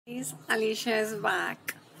Guys, Alisha is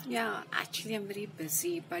back. Yeah, actually, I'm very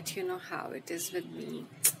busy, but you know how it is with me.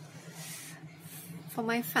 For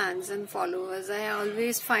my fans and followers, I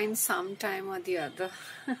always find some time or the other.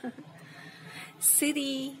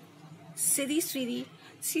 Siri, Siri, sweetie.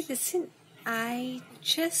 See, listen, I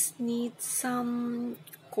just need some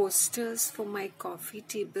coasters for my coffee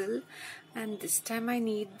table, and this time I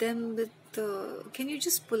need them with the. Can you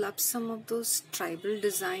just pull up some of those tribal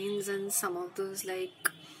designs and some of those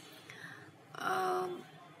um,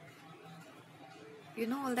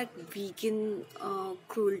 all that vegan,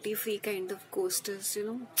 cruelty free kind of coasters,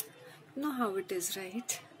 you know how it is,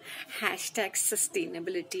 right? Hashtag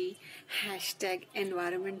sustainability, hashtag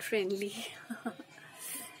environment friendly.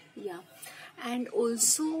 Yeah. And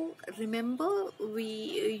also remember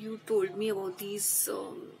you told me about these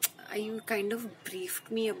you kind of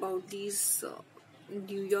briefed me about these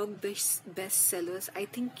New York bestsellers. I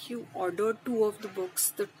think you ordered two of the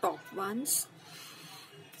books, the top ones,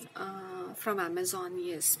 from Amazon.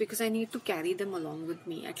 Yes, because I need to carry them along with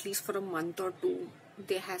me at least for a month or two.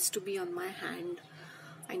 They has to be on my hand.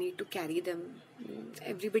 I need to carry them.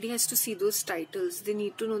 Everybody has to see those titles. They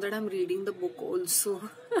need to know that I'm reading the book also.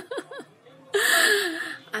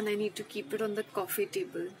 And I need to keep it on the coffee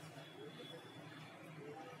table.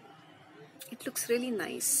 It looks really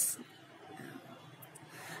nice.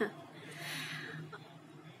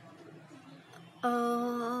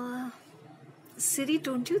 Siri,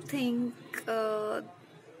 don't you think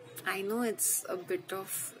I know it's a bit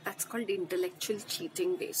of, that's called intellectual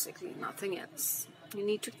cheating basically, nothing else. You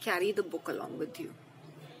need to carry the book along with you.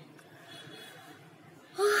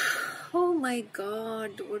 Oh my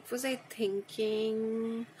god, what was I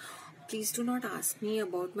thinking? Please do not ask me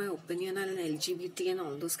about my opinion on LGBT and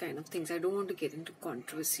all those kind of things. I don't want to get into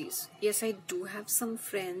controversies. Yes, I do have some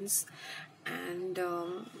friends and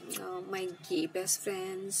my gay best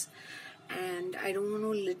friends, and I don't want to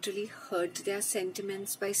literally hurt their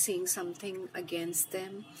sentiments by saying something against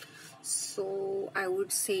them. So I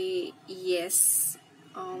would say yes,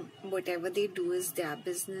 whatever they do is their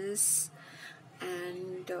business,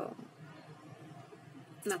 and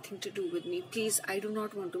nothing to do with me. Please, I do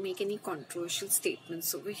not want to make any controversial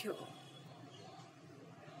statements over here.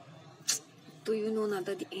 Do you know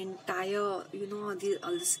that the entire, all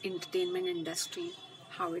this entertainment industry,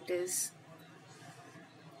 how it is?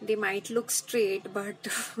 They might look straight, but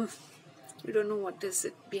you don't know what is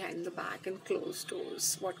it behind the back and closed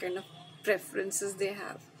doors, what kind of preferences they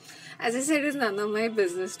have. As I said, it's none of my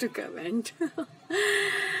business to comment.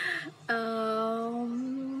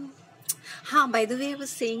 By the way, I was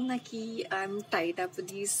saying that I'm tied up with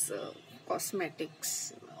these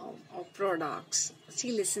cosmetics or products.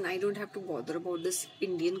 See, listen, I don't have to bother about this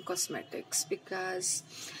Indian cosmetics because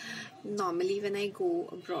normally when I go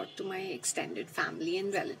abroad to my extended family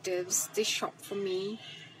and relatives, they shop for me,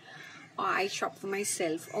 or I shop for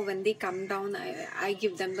myself, or when they come down, I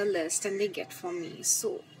give them the list and they get for me.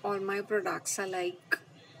 So all my products are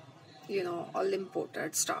all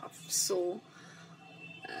imported stuff. So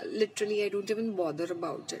literally I don't even bother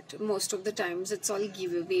about it. Most of the times it's all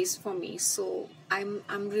giveaways for me, so I'm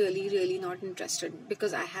really not interested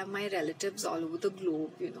because I have my relatives all over the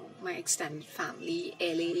globe, my extended family,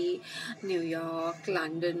 LA, New York,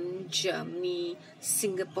 London, Germany,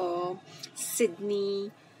 Singapore,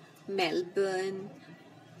 Sydney, Melbourne,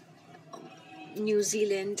 New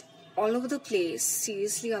Zealand, all over the place.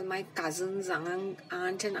 Seriously, all my cousins,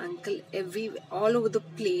 aunt and uncle, all over the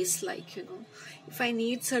place. If I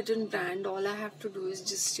need certain brand, all I have to do is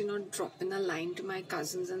just drop in a line to my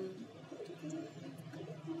cousins, and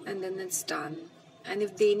then it's done. And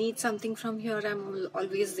if they need something from here, I'm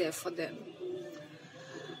always there for them.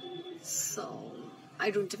 So I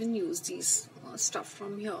don't even use these stuff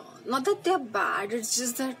from here. Not that they're bad, it's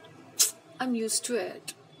just that I'm used to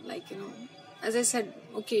it. As I said,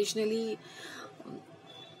 occasionally,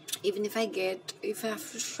 even if I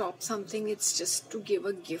have to shop something, it's just to give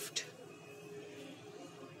a gift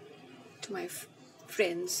to my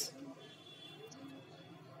friends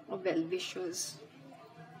or well-wishers.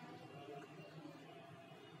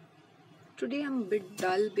 Today I'm a bit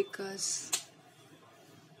dull because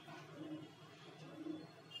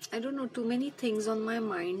I don't know, too many things on my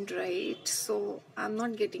mind, right? So I'm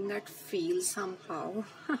not getting that feel somehow.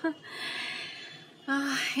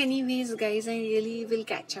 Anyways, guys, I really will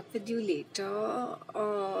catch up with you later.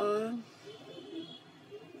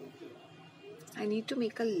 I need to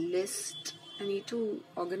make a list. I need to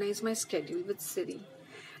organize my schedule with Siri.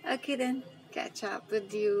 Okay then, catch up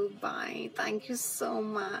with you. Bye. Thank you so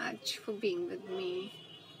much for being with me.